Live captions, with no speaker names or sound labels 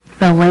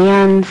the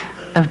land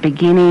of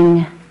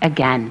beginning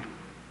again.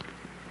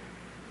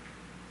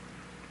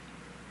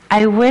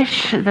 I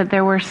wish that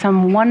there were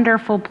some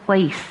wonderful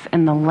place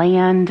in the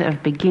land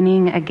of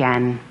beginning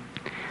again,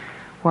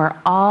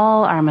 where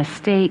all our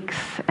mistakes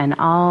and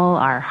all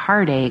our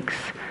heartaches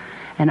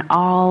and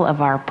all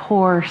of our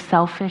poor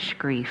selfish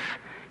grief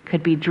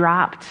could be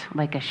dropped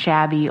like a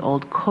shabby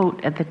old coat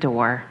at the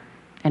door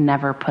and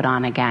never put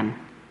on again.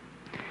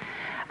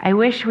 I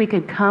wish we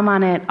could come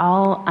on it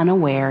all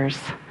unawares,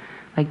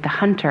 like the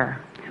hunter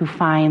who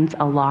finds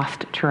a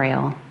lost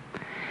trail.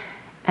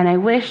 And I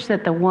wish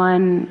that the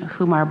one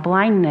whom our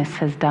blindness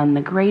has done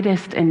the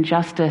greatest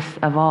injustice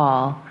of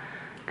all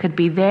could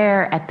be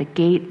there at the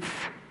gates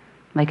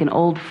like an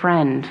old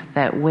friend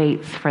that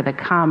waits for the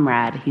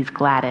comrade he's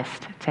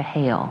gladdest to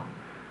hail.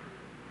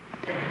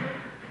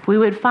 We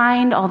would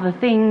find all the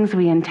things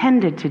we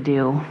intended to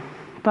do,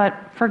 but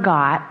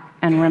forgot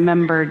and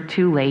remembered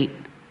too late.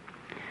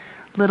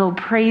 Little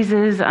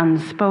praises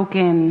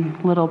unspoken,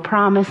 little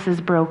promises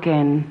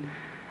broken,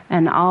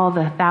 and all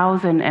the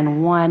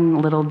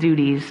 1,001 little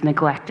duties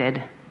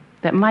neglected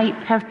that might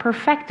have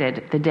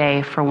perfected the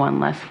day for one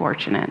less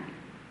fortunate.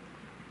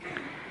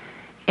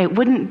 It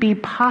wouldn't be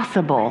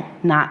possible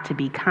not to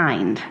be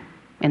kind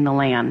in the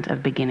land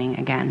of beginning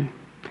again.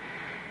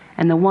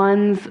 And the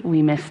ones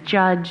we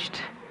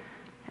misjudged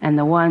and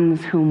the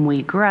ones whom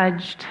we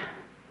grudged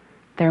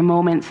their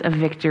moments of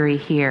victory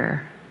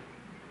here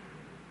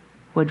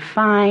would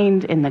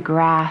find in the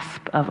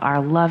grasp of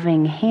our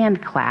loving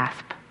hand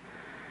clasp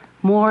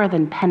more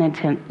than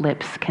penitent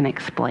lips can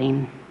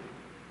explain.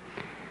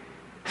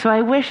 So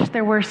I wish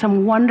there were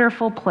some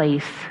wonderful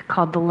place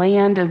called the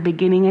land of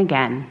beginning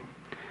again,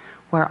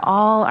 where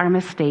all our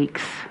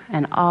mistakes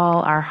and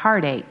all our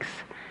heartaches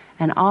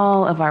and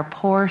all of our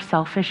poor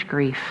selfish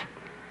grief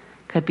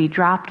could be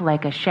dropped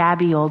like a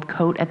shabby old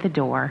coat at the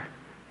door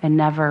and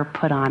never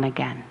put on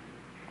again.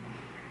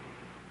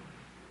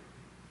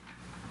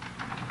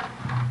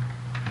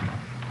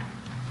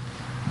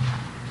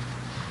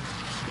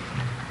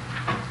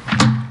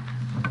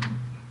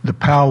 The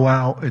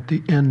Powwow at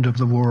the End of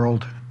the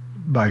World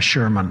by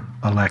Sherman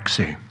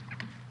Alexie.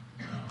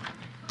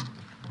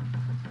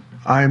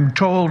 I am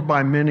told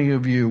by many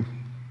of you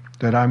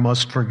that I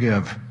must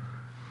forgive,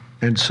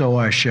 and so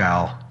I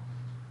shall.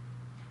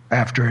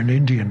 After an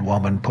Indian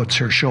woman puts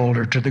her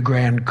shoulder to the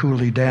Grand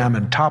Coulee Dam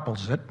and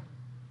topples it.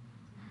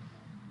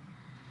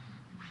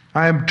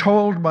 I am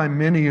told by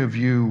many of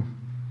you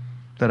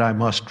that I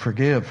must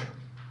forgive,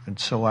 and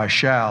so I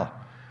shall.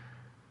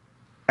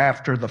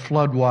 After the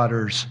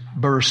floodwaters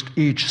burst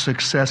each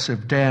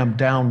successive dam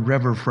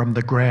downriver from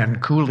the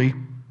Grand Coulee.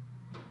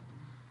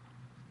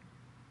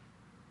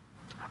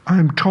 I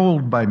am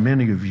told by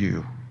many of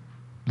you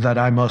that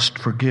I must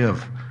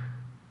forgive,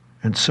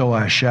 and so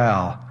I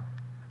shall,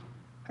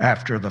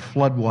 after the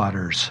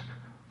floodwaters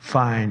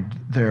find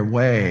their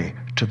way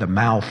to the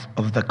mouth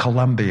of the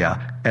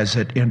Columbia as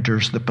it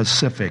enters the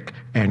Pacific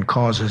and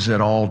causes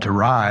it all to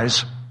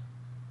rise.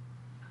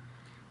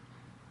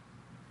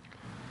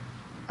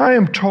 I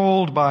am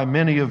told by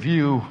many of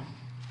you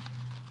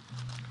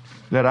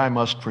that I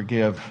must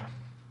forgive,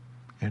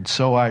 and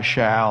so I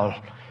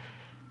shall,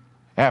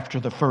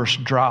 after the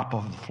first drop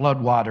of the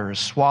floodwater is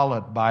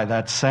swallowed by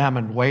that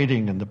salmon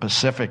waiting in the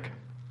Pacific.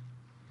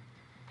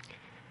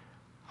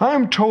 I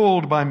am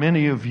told by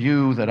many of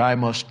you that I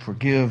must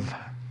forgive,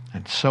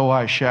 and so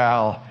I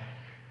shall,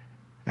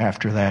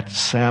 after that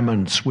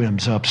salmon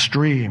swims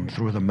upstream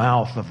through the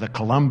mouth of the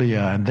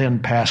Columbia and then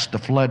past the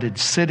flooded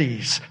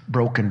cities,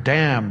 broken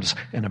dams,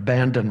 and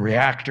abandoned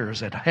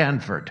reactors at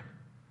Hanford.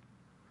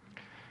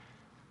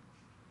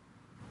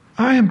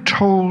 I am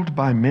told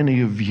by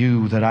many of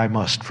you that I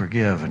must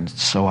forgive, and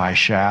so I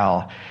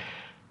shall,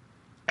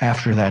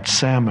 after that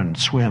salmon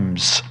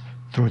swims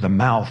through the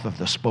mouth of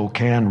the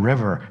Spokane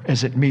River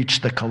as it meets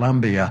the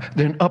Columbia,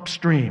 then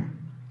upstream,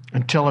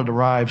 until it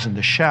arrives in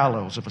the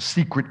shallows of a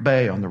secret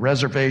bay on the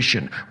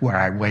reservation where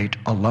I wait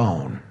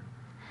alone.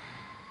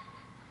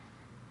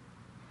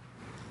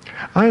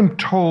 I am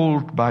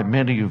told by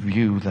many of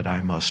you that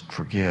I must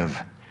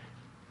forgive,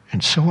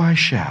 and so I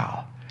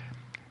shall,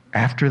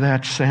 after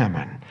that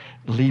salmon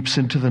leaps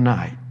into the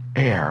night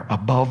air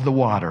above the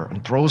water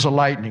and throws a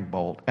lightning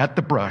bolt at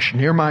the brush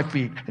near my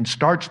feet and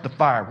starts the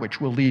fire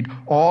which will lead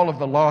all of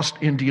the lost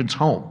Indians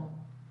home.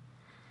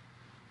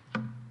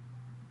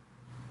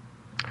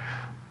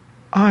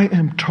 I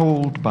am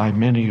told by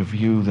many of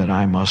you that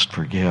I must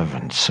forgive,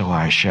 and so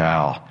I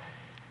shall,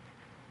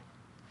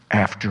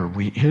 after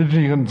we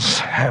Indians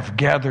have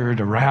gathered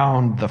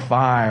around the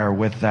fire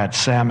with that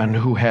salmon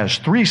who has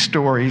 3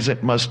 stories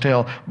it must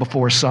tell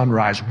before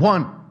sunrise.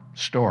 1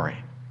 story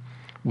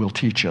will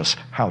teach us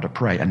how to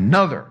pray.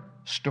 Another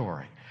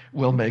story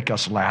will make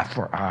us laugh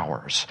for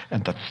hours.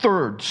 And the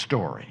 3rd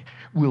story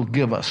will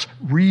give us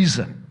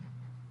reason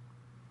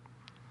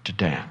to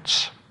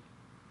dance.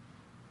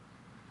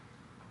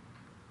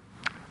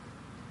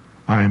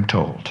 I am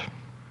told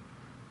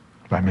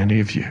by many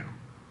of you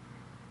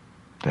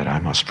that I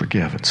must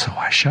forgive, and so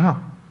I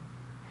shall.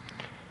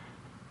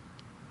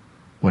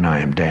 When I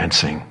am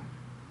dancing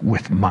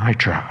with my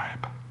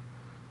tribe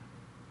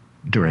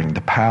during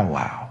the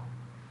powwow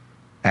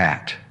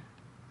at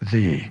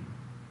the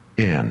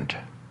end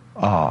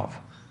of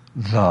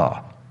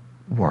the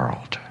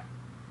world.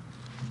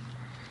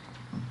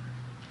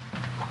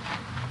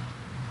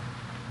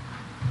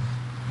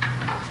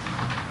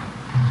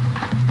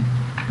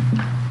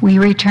 We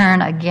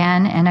Return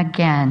Again and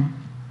Again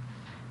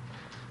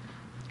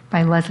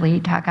by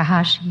Leslie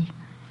Takahashi.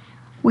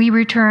 We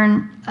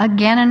return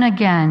again and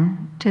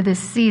again to this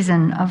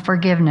season of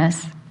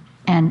forgiveness,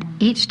 and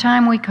each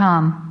time we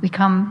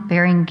come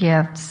bearing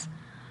gifts,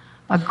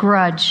 a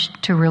grudge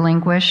to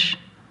relinquish,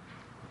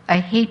 a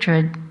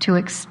hatred to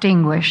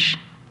extinguish,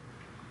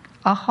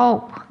 a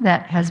hope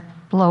that has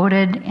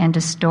bloated and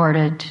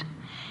distorted,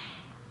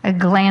 a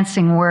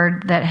glancing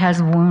word that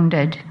has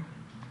wounded.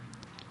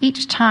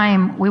 Each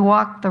time we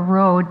walk the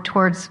road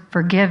towards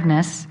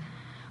forgiveness,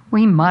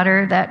 we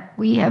mutter that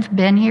we have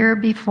been here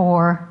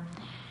before.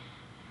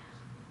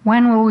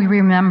 When will we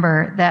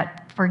remember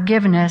that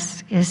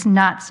forgiveness is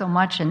not so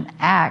much an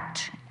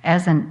act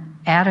as an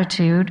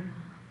attitude,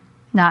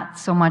 not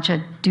so much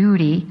a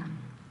duty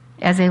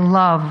as a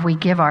love we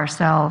give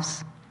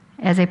ourselves,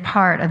 as a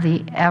part of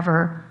the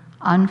ever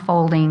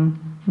unfolding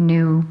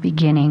new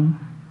beginning?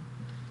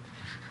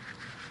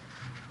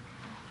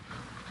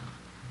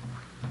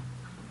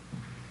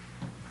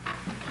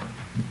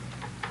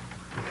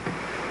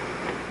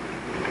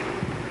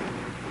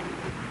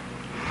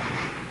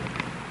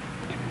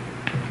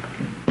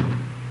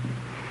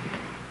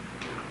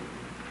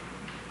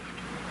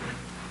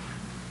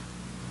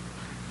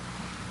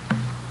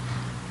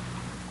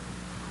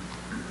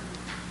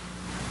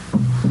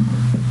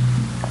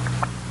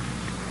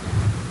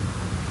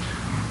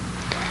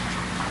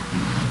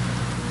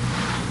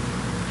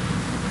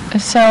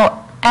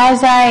 So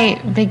as I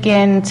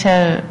begin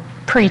to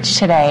preach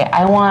today,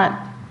 I want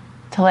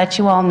to let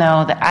you all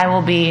know that I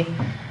will be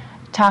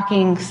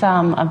talking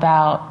some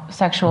about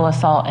sexual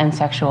assault and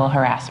sexual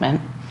harassment.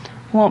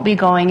 Won't be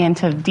going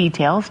into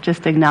details,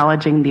 just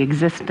acknowledging the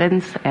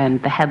existence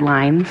and the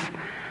headlines.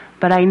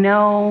 But I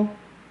know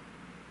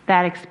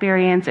that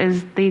experience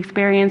is the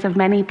experience of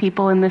many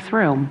people in this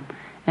room.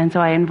 And so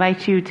I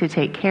invite you to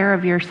take care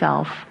of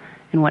yourself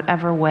in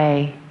whatever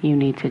way you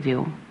need to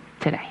do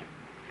today.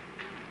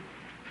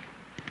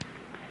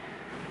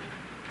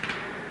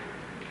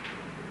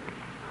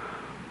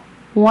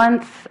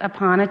 Once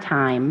upon a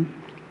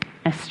time,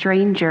 a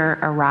stranger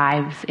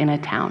arrives in a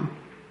town.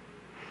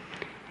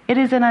 It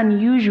is an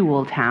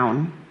unusual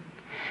town.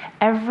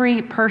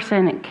 Every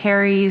person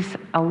carries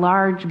a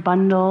large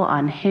bundle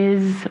on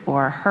his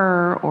or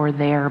her or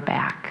their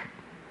back.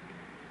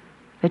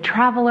 The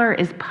traveler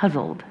is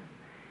puzzled.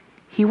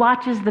 He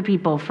watches the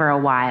people for a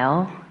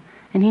while,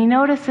 and he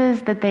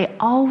notices that they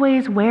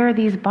always wear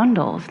these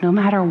bundles, no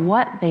matter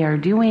what they are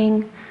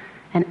doing,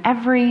 and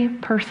every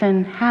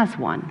person has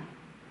one.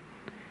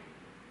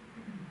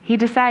 He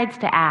decides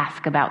to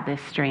ask about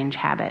this strange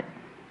habit.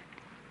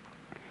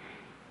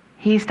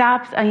 He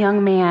stops a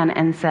young man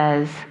and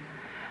says,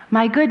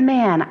 "My good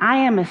man, I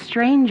am a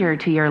stranger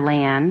to your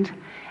land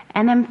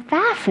and am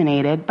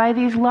fascinated by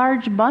these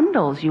large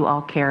bundles you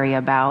all carry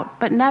about,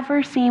 but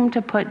never seem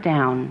to put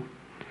down.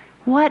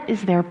 What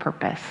is their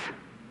purpose?"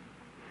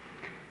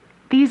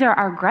 "These are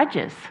our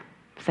grudges,"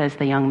 says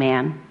the young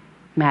man,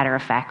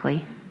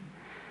 matter-of-factly.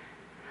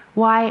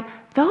 "Why,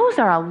 those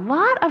are a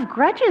lot of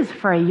grudges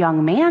for a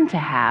young man to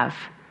have,"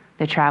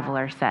 the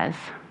traveler says.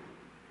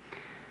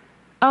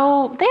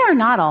 "Oh, they are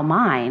not all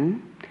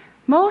mine.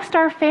 Most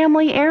are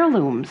family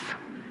heirlooms.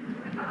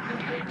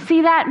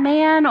 See that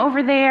man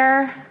over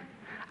there?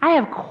 I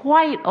have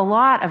quite a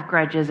lot of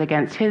grudges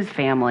against his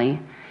family.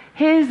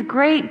 His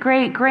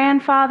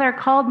great-great-grandfather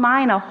called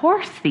mine a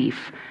horse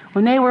thief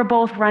when they were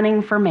both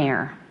running for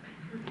mayor."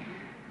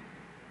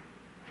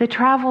 The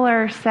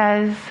traveler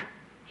says,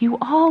 "You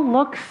all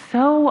look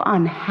so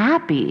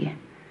unhappy.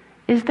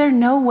 Is there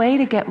no way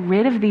to get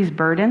rid of these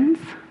burdens?"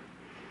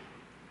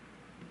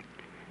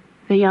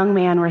 The young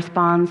man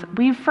responds,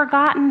 "We've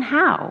forgotten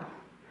how.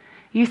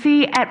 You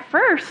see, at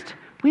first,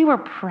 we were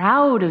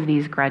proud of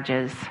these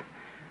grudges.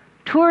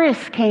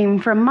 Tourists came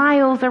from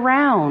miles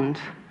around.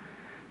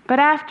 But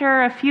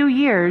after a few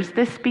years,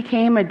 this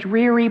became a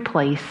dreary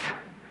place.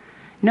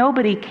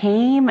 Nobody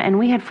came, and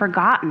we had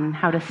forgotten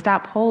how to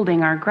stop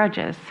holding our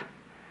grudges.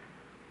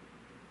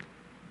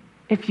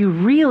 If you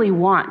really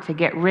want to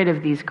get rid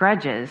of these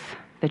grudges,"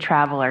 the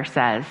traveler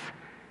says,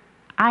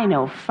 "I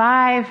know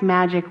 5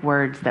 magic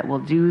words that will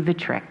do the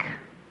trick."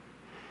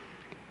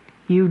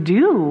 "You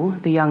do?"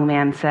 the young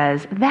man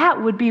says.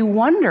 "That would be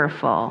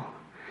wonderful."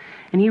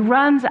 And he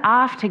runs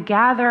off to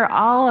gather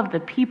all of the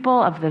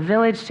people of the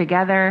village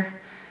together.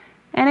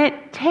 And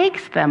it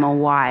takes them a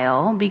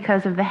while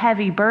because of the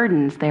heavy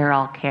burdens they're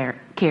all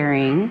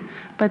carrying,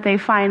 but they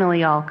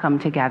finally all come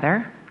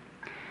together.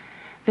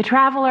 The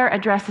traveler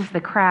addresses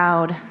the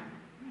crowd.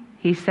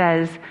 He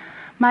says,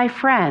 "My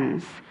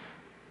friends,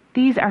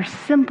 these are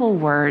simple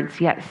words,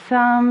 yet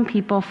some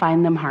people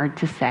find them hard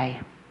to say.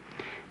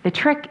 The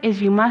trick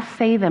is you must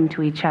say them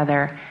to each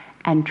other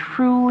and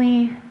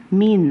truly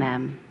mean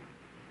them.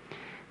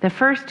 The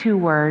first two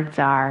words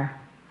are,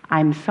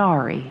 I'm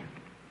sorry.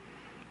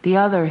 The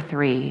other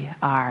three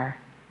are,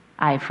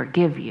 I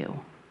forgive you.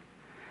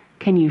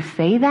 Can you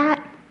say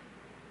that?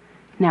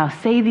 Now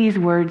say these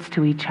words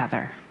to each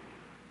other.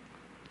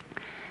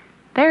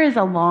 There is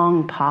a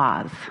long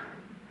pause.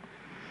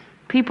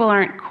 People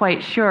aren't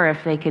quite sure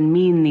if they can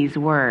mean these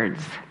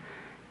words.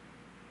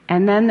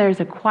 And then there's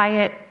a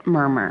quiet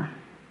murmur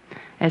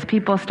as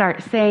people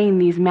start saying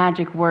these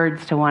magic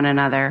words to one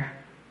another,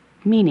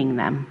 meaning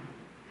them.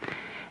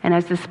 And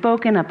as the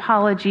spoken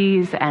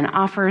apologies and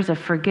offers of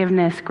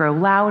forgiveness grow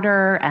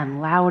louder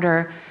and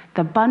louder,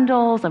 the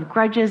bundles of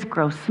grudges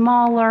grow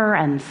smaller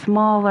and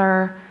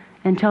smaller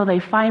until they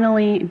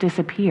finally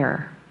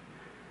disappear.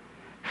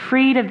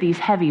 Freed of these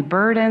heavy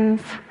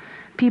burdens,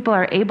 people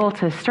are able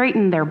to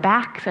straighten their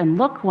backs and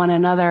look one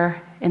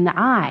another in the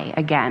eye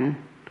again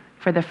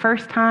for the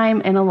first time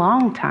in a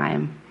long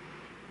time.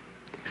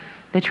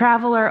 The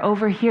traveler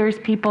overhears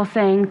people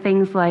saying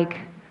things like,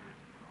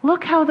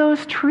 look how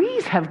those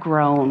trees have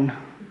grown.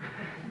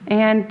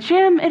 And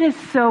Jim, it is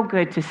so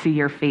good to see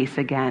your face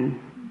again.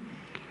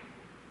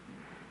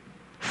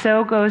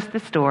 So goes the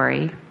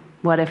story,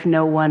 What If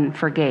No One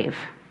Forgave,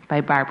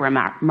 by Barbara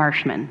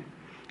Marshman.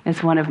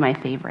 It's one of my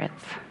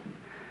favorites.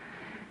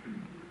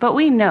 But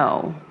we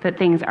know that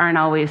things aren't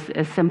always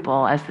as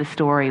simple as the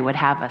story would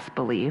have us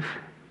believe.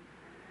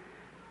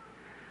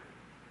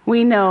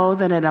 We know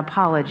that an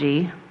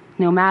apology,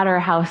 no matter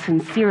how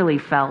sincerely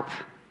felt,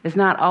 is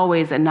not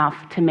always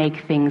enough to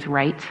make things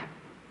right.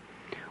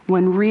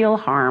 When real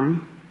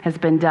harm has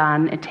been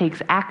done, it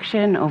takes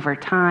action over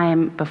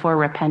time before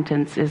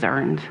repentance is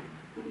earned,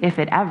 if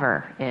it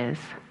ever is.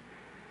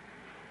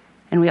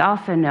 And we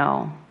also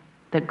know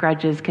that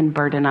grudges can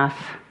burden us,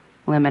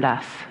 limit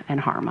us, and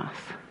harm us.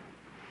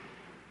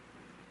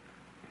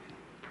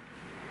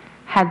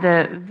 Had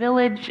the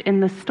village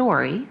in the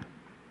story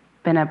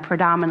been a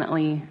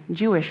predominantly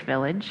Jewish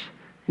village,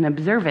 an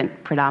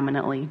observant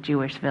predominantly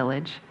Jewish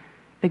village,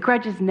 the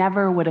grudges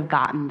never would have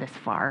gotten this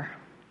far,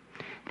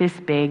 this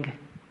big,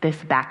 this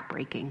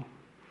backbreaking.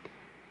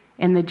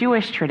 In the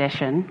Jewish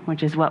tradition,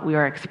 which is what we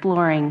are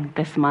exploring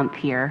this month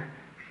here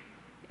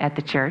at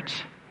the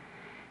church,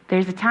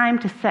 there's a time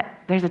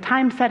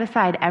set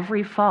aside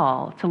every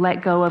fall to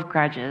let go of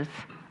grudges,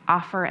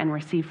 offer and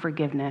receive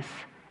forgiveness,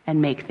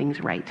 and make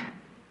things right.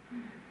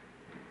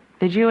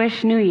 The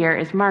Jewish New Year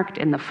is marked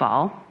in the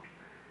fall,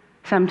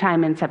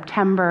 sometime in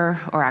September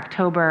or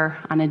October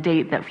on a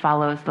date that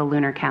follows the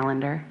lunar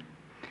calendar.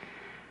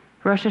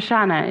 Rosh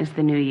Hashanah is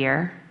the New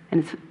Year,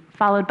 and it's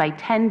followed by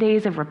 10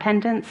 days of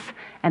repentance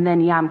and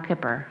then Yom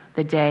Kippur,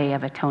 the Day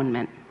of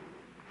Atonement.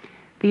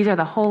 These are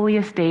the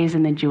holiest days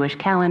in the Jewish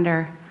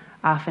calendar,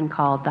 often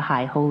called the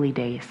High Holy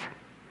Days.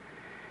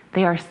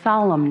 They are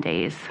solemn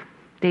days,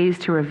 days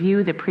to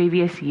review the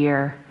previous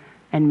year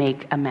and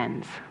make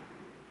amends.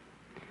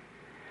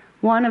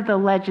 One of the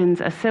legends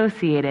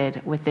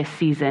associated with this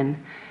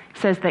season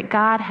says that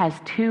God has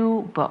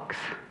two books,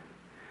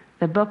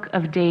 the Book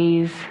of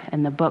Days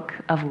and the Book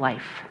of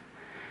Life.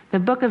 The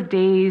Book of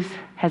Days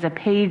has a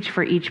page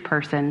for each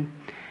person,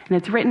 and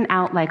it's written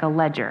out like a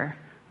ledger,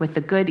 with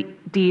the good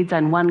deeds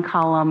on one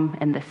column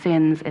and the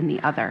sins in the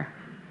other.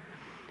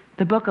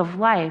 The Book of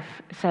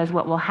Life says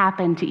what will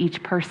happen to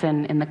each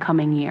person in the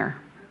coming year.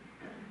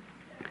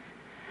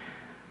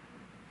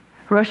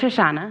 Rosh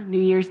Hashanah,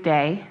 New Year's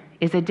Day,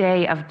 is a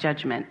day of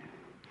judgment.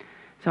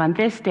 So on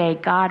this day,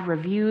 God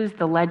reviews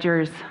the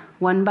ledgers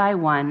one by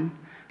one,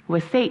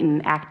 with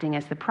Satan acting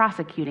as the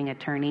prosecuting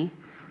attorney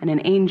and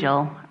an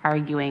angel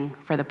arguing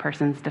for the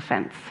person's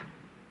defense.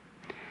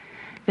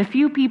 The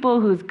few people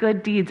whose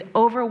good deeds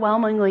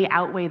overwhelmingly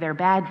outweigh their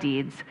bad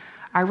deeds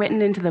are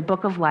written into the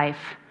Book of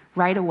Life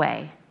right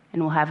away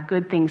and will have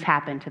good things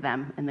happen to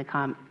them in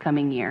the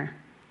coming year.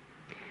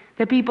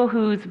 The people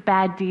whose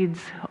bad deeds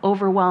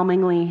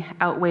overwhelmingly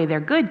outweigh their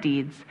good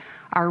deeds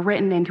are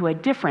written into a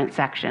different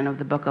section of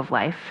the Book of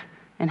Life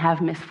and have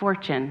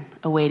misfortune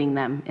awaiting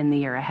them in the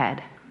year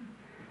ahead.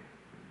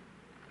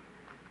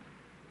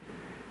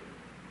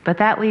 But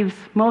that leaves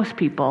most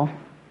people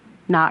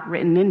not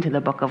written into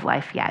the Book of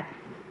Life yet.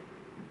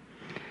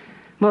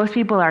 Most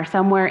people are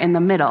somewhere in the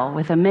middle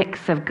with a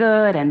mix of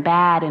good and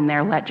bad in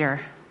their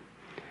ledger.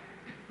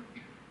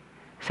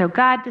 So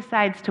God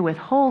decides to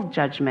withhold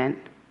judgment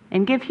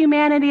and give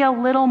humanity a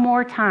little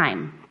more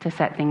time to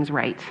set things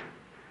right.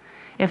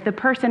 If the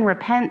person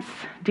repents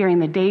during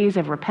the days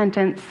of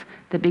repentance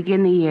that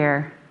begin the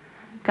year,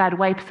 God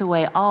wipes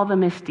away all the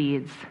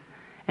misdeeds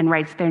and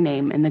writes their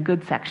name in the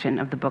good section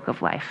of the Book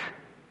of Life.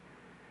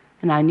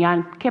 And on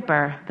Yom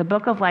Kippur, the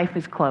Book of Life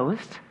is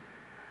closed,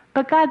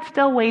 but God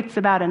still waits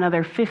about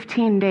another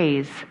 15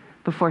 days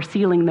before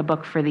sealing the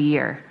book for the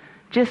year,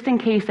 just in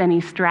case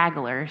any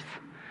stragglers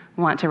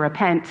want to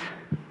repent,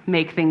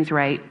 make things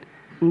right,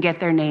 and get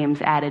their names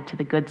added to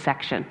the good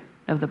section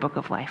of the Book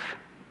of Life.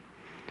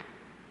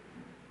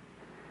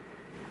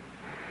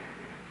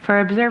 For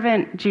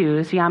observant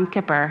Jews, Yom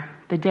Kippur,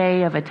 the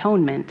Day of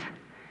Atonement,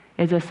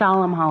 is a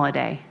solemn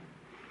holiday.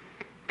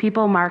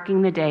 People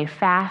marking the day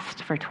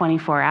fast for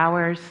 24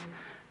 hours,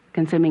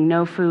 consuming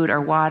no food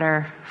or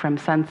water from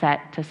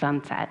sunset to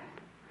sunset.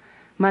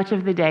 Much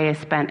of the day is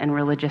spent in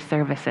religious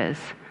services,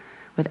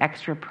 with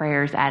extra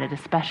prayers added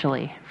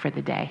especially for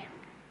the day.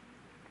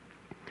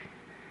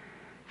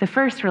 The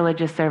first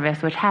religious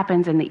service, which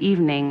happens in the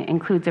evening,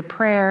 includes a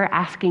prayer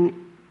asking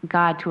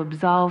God to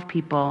absolve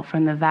people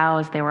from the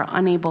vows they were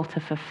unable to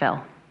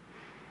fulfill.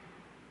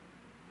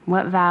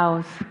 What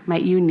vows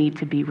might you need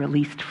to be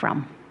released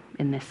from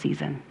in this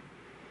season?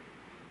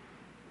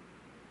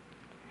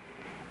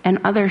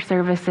 In other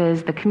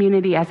services, the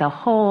community as a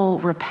whole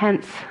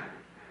repents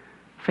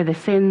for the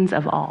sins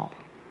of all.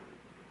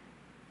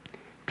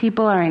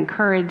 People are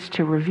encouraged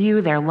to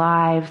review their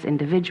lives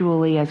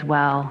individually as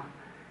well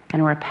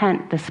and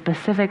repent the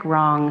specific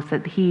wrongs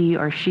that he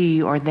or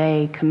she or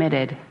they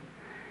committed.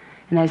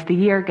 And as the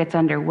year gets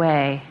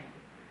underway,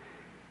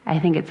 I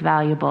think it's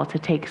valuable to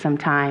take some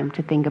time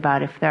to think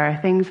about if there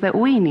are things that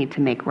we need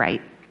to make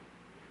right.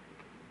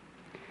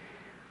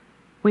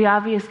 We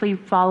obviously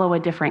follow a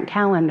different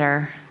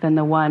calendar than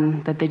the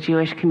one that the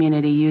Jewish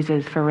community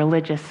uses for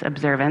religious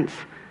observance,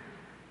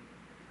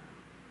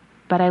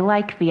 but I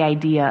like the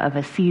idea of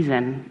a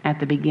season at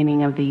the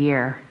beginning of the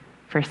year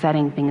for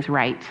setting things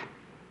right.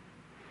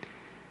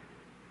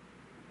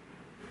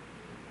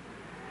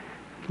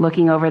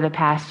 Looking over the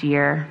past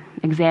year,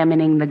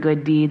 examining the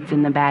good deeds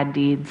and the bad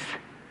deeds,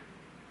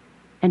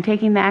 and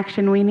taking the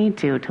action we need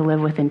to live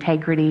with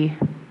integrity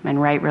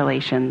and right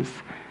relations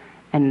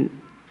and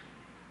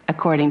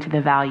according to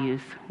the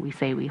values we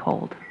say we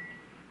hold.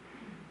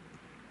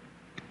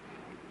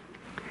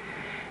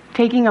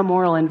 Taking a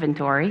moral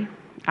inventory,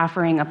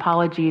 offering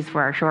apologies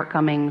for our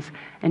shortcomings,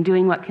 and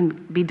doing what can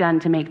be done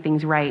to make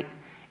things right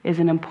is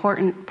an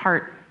important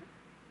part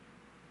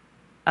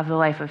of the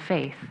life of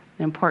faith,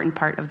 an important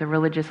part of the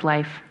religious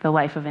life, the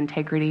life of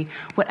integrity,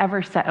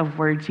 whatever set of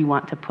words you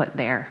want to put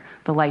there,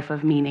 the life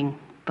of meaning,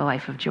 the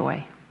life of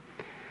joy.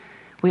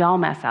 We all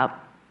mess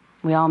up.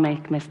 We all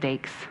make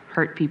mistakes,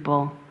 hurt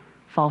people,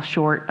 fall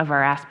short of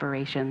our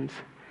aspirations.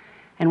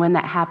 And when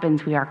that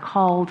happens, we are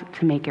called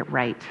to make it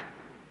right.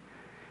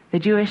 The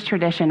Jewish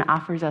tradition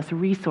offers us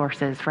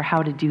resources for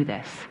how to do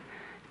this,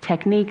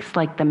 techniques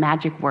like the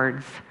magic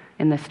words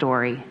in the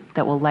story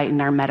that will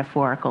lighten our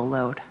metaphorical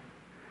load.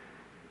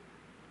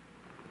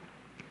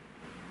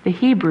 The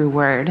Hebrew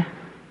word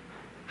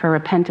for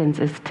repentance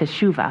is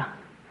teshuvah,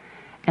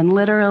 and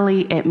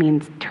literally it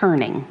means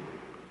turning.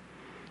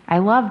 I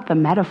love the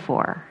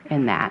metaphor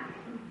in that.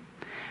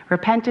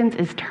 Repentance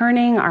is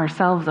turning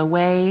ourselves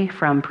away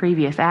from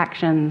previous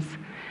actions,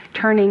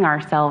 turning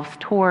ourselves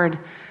toward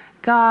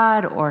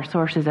God or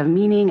sources of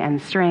meaning and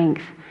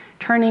strength,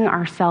 turning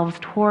ourselves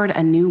toward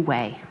a new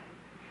way.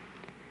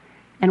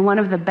 In one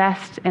of the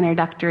best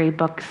introductory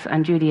books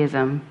on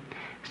Judaism,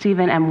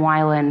 Stephen M.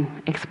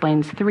 Weiland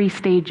explains 3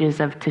 stages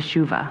of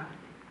teshuvah.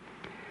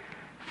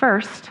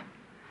 First,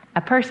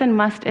 a person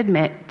must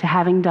admit to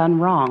having done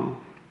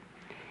wrong.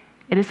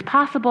 It is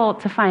possible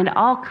to find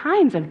all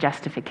kinds of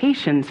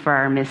justifications for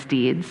our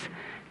misdeeds,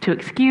 to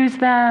excuse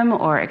them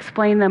or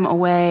explain them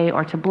away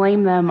or to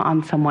blame them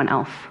on someone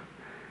else.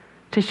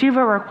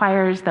 Teshuvah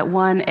requires that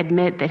one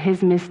admit that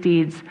his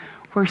misdeeds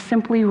were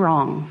simply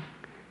wrong.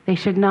 They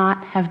should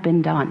not have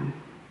been done.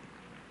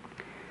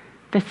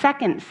 The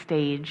second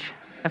stage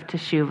of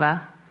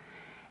teshuvah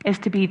is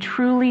to be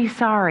truly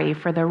sorry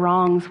for the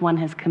wrongs one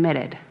has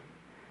committed.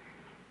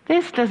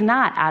 This does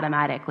not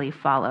automatically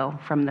follow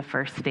from the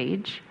first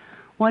stage.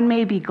 One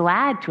may be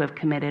glad to have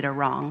committed a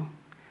wrong.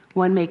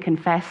 One may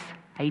confess,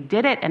 I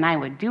did it and I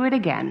would do it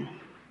again.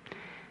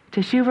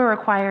 Teshuvah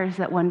requires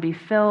that one be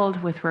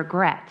filled with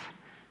regret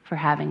for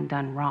having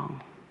done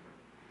wrong.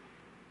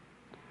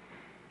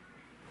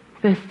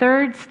 The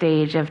third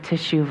stage of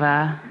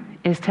teshuvah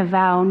is to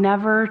vow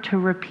never to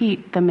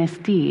repeat the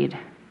misdeed.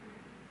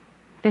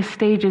 This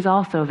stage is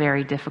also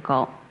very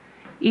difficult.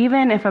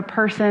 Even if a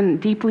person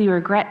deeply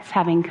regrets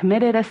having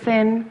committed a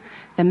sin,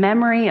 the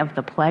memory of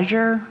the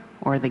pleasure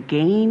or the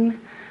gain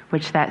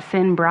which that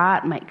sin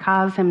brought might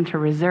cause him to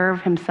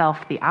reserve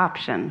himself the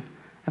option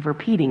of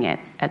repeating it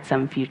at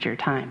some future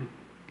time.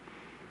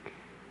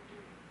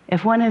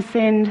 If one has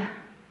sinned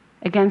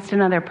against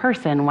another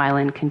person,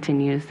 Weiland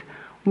continues,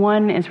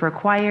 one is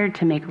required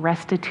to make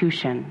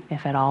restitution,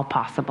 if at all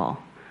possible.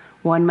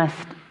 One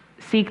must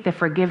seek the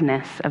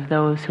forgiveness of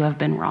those who have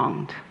been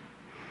wronged.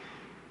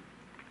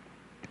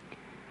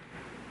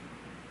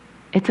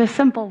 It's a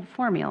simple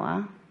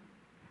formula.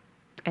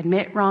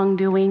 Admit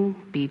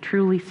wrongdoing, be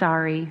truly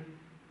sorry,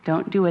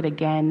 don't do it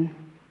again,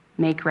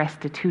 make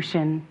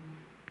restitution,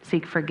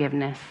 seek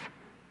forgiveness.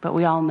 But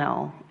we all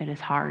know it is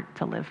hard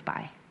to live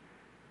by.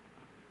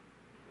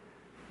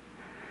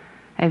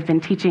 I've been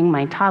teaching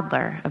my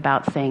toddler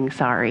about saying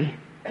sorry,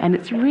 and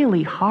it's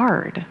really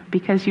hard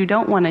because you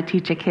don't want to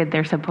teach a kid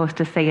they're supposed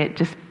to say it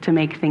just to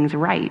make things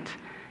right.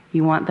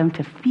 You want them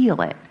to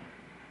feel it.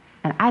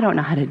 And I don't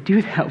know how to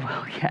do that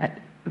well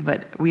yet,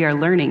 but we are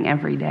learning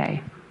every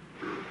day.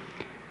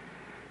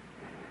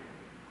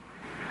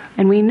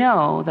 And we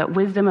know that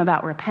wisdom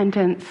about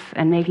repentance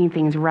and making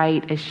things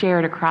right is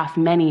shared across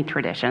many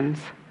traditions.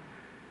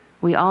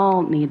 We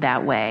all need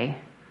that way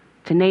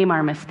to name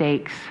our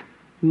mistakes,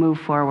 move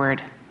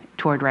forward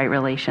toward right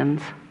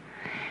relations.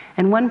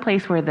 And one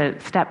place where the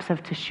steps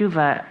of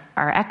Teshuvah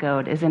are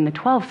echoed is in the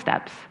 12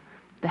 steps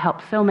that help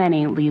so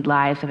many lead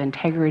lives of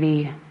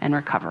integrity and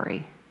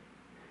recovery.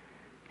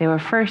 They were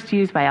first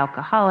used by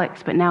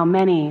alcoholics, but now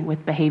many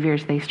with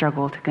behaviors they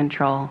struggle to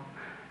control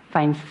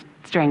find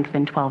strength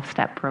in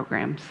 12-step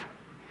programs.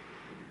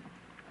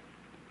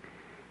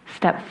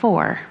 Step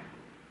 4,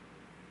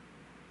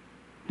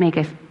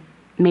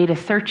 made a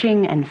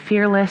searching and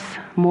fearless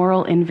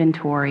moral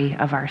inventory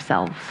of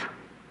ourselves.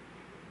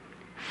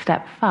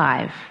 Step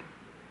 5,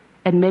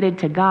 admitted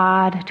to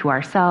God, to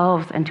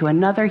ourselves, and to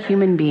another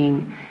human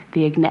being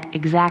the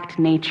exact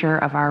nature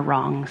of our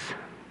wrongs.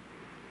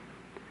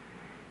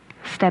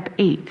 Step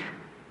 8,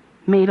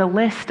 made a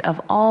list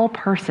of all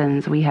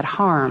persons we had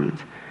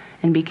harmed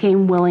and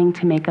became willing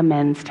to make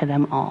amends to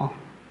them all.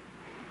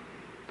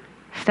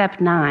 Step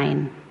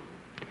 9,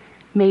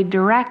 made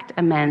direct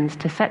amends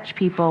to such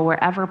people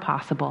wherever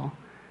possible,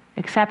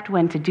 except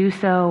when to do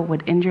so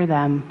would injure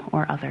them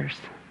or others.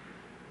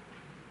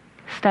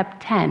 Step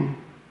 10,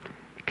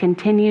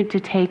 continued to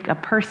take a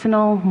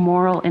personal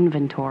moral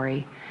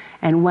inventory,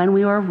 and when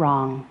we were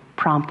wrong,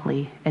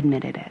 promptly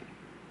admitted it.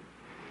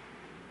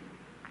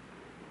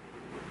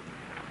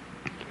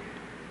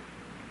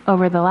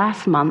 Over the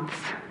last months,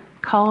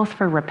 calls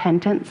for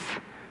repentance,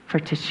 for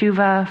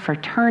teshuvah, for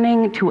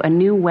turning to a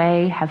new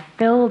way have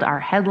filled our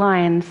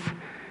headlines,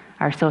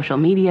 our social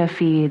media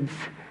feeds,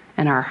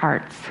 and our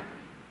hearts.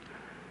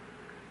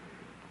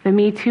 The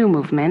Me Too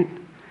movement,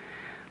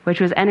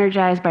 which was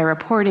energized by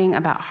reporting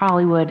about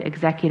Hollywood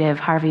executive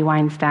Harvey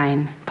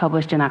Weinstein,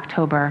 published in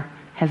October,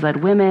 has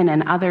led women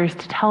and others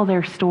to tell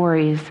their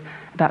stories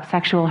about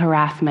sexual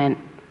harassment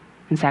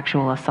and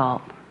sexual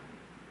assault.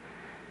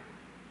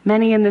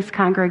 Many in this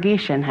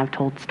congregation have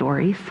told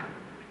stories.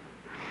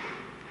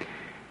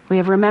 We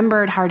have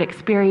remembered hard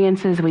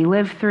experiences we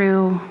lived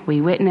through,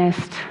 we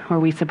witnessed, or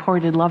we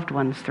supported loved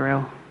ones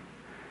through.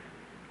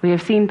 We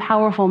have seen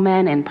powerful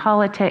men in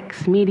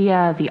politics,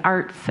 media, the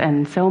arts,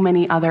 and so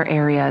many other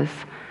areas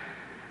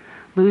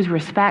lose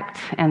respect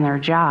and their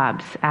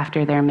jobs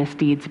after their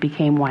misdeeds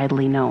became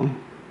widely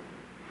known.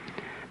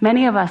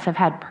 Many of us have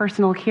had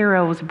personal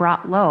heroes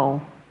brought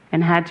low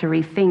and had to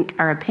rethink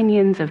our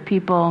opinions of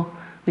people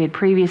we had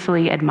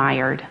previously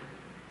admired.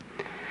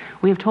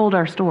 We have told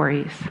our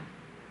stories.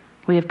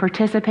 We have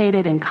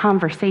participated in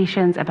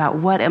conversations about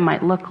what it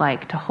might look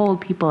like to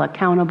hold people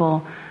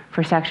accountable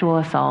for sexual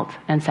assault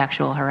and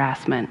sexual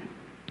harassment.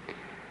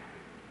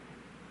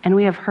 And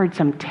we have heard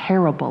some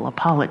terrible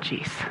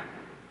apologies.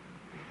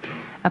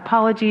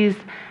 Apologies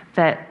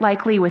that,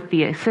 likely with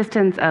the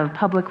assistance of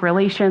public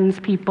relations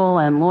people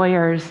and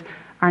lawyers,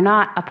 are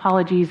not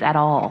apologies at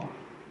all.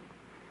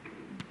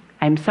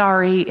 I'm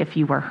sorry if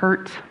you were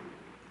hurt.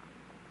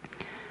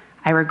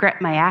 I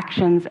regret my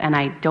actions and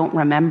I don't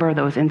remember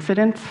those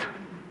incidents.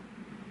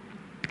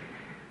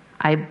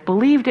 I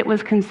believed it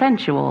was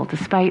consensual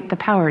despite the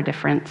power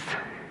difference.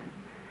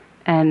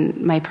 And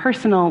my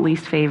personal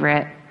least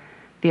favorite,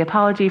 the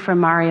apology from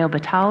Mario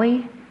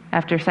Batali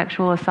after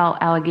sexual assault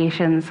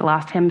allegations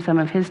lost him some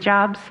of his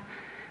jobs.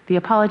 The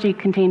apology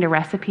contained a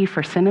recipe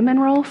for cinnamon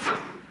rolls.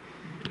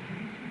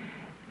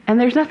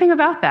 And there's nothing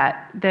about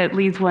that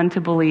leads one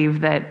to believe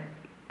that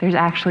there's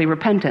actually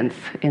repentance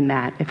in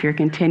that if you're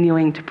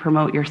continuing to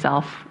promote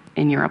yourself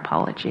in your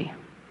apology.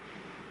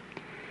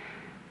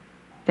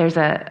 There's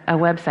a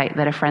website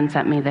that a friend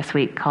sent me this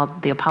week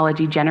called The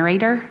Apology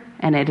Generator,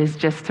 and it is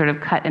just sort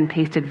of cut and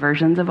pasted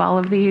versions of all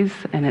of these,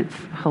 and it's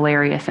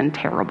hilarious and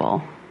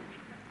terrible.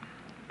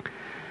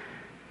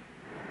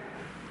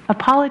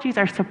 Apologies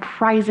are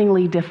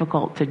surprisingly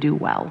difficult to do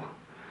well.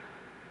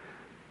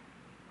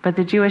 But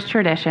the Jewish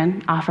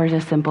tradition offers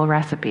a simple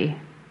recipe.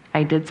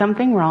 I did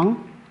something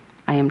wrong.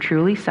 I am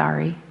truly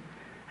sorry.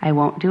 I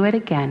won't do it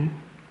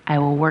again. I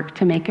will work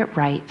to make it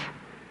right.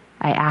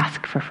 I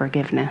ask for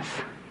forgiveness.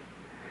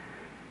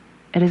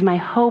 It is my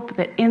hope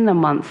that in the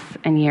months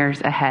and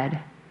years ahead,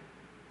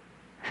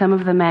 some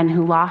of the men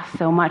who lost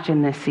so much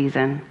in this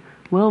season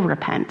will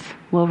repent,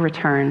 will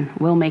return,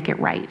 will make it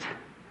right.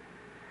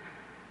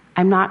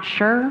 I'm not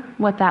sure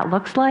what that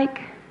looks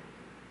like.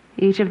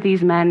 Each of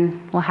these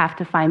men will have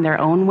to find their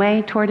own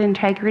way toward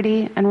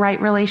integrity and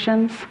right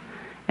relations,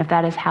 if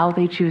that is how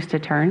they choose to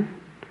turn.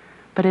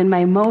 But in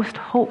my most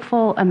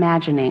hopeful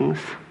imaginings,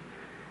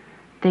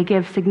 they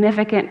give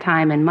significant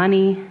time and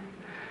money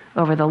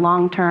over the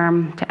long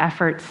term to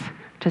efforts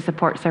to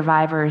support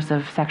survivors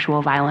of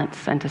sexual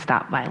violence and to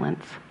stop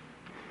violence.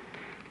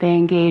 They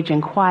engage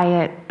in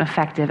quiet,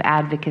 effective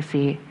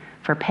advocacy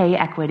for pay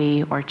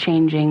equity or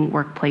changing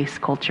workplace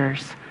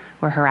cultures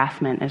where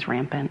harassment is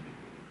rampant.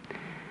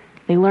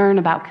 They learn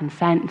about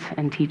consent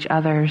and teach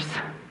others.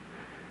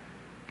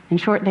 In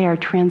short, they are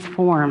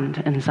transformed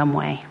in some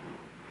way.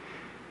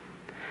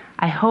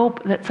 I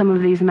hope that some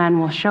of these men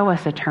will show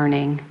us a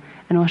turning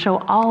and will show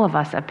all of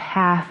us a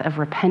path of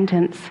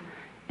repentance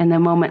in the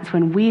moments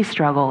when we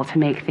struggle to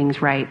make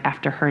things right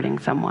after hurting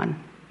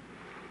someone.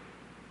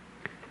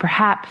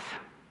 Perhaps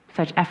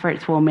such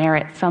efforts will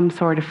merit some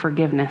sort of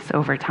forgiveness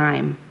over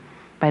time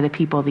by the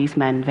people these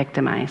men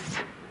victimized.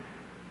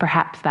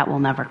 Perhaps that will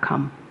never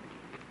come.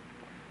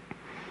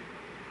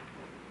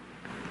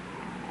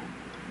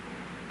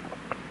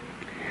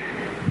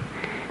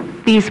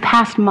 These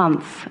past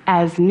months,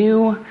 as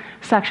new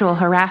sexual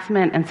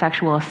harassment and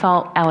sexual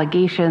assault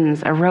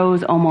allegations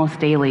arose almost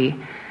daily,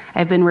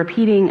 I've been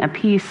repeating a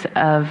piece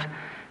of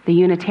the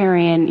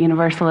Unitarian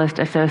Universalist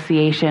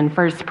Association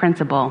first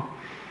principle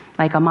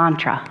like a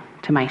mantra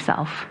to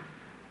myself.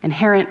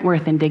 Inherent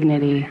worth and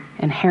dignity,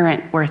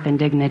 inherent worth and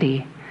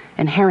dignity,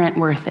 inherent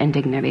worth and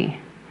dignity.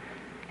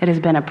 It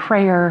has been a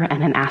prayer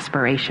and an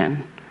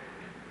aspiration.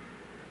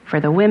 For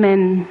the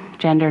women,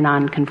 gender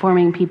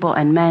non-conforming people,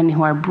 and men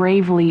who are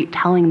bravely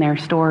telling their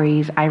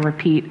stories, I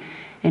repeat,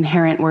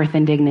 inherent worth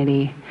and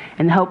dignity,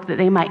 in the hope that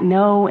they might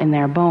know in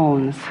their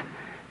bones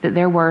that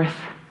their worth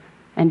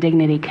and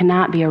dignity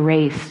cannot be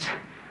erased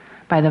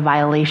by the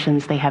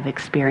violations they have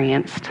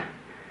experienced,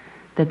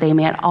 that they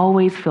may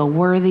always feel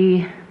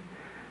worthy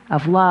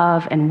of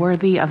love and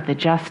worthy of the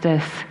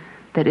justice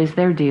that is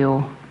their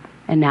due,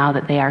 and now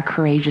that they are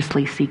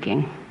courageously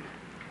seeking.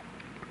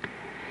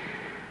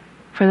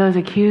 For those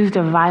accused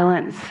of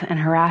violence and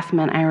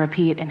harassment, I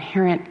repeat,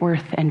 inherent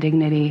worth and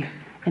dignity,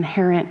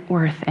 inherent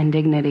worth and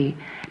dignity,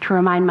 to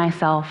remind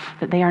myself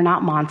that they are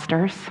not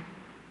monsters,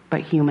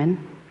 but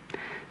human,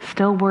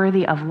 still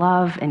worthy of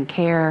love and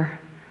care,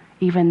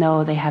 even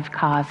though they have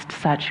caused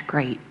such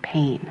great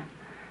pain.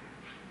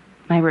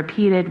 My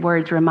repeated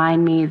words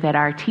remind me that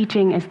our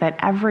teaching is that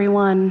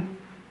everyone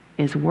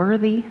is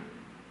worthy,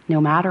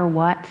 no matter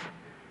what,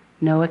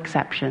 no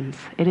exceptions.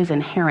 It is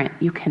inherent.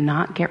 You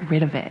cannot get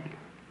rid of it.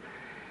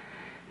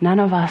 None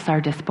of us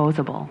are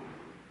disposable.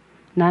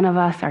 None of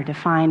us are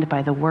defined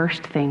by the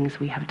worst things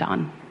we have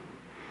done.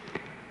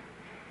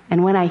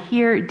 And when I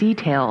hear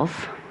details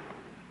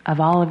of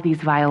all of these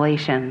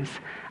violations,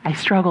 I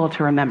struggle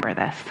to remember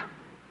this.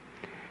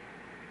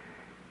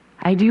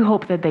 I do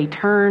hope that they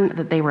turn,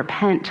 that they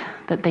repent,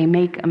 that they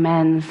make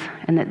amends,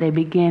 and that they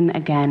begin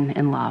again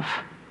in love.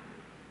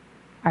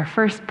 Our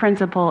first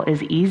principle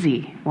is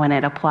easy when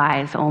it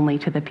applies only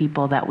to the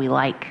people that we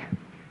like.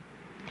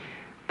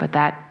 But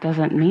that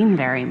doesn't mean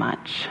very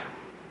much.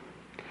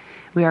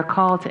 We are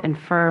called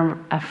to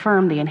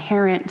affirm the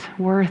inherent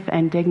worth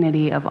and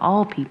dignity of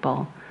all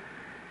people,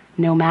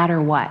 no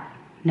matter what,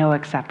 no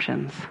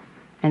exceptions.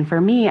 And for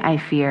me, I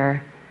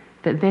fear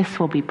that this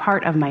will be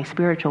part of my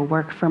spiritual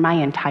work for my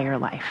entire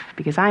life,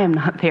 because I am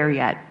not there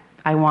yet.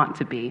 I want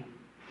to be.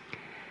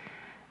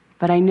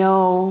 But I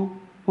know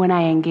when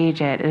I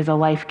engage it is a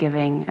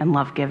life-giving and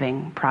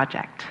love-giving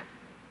project.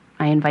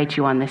 I invite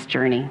you on this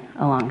journey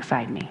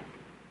alongside me.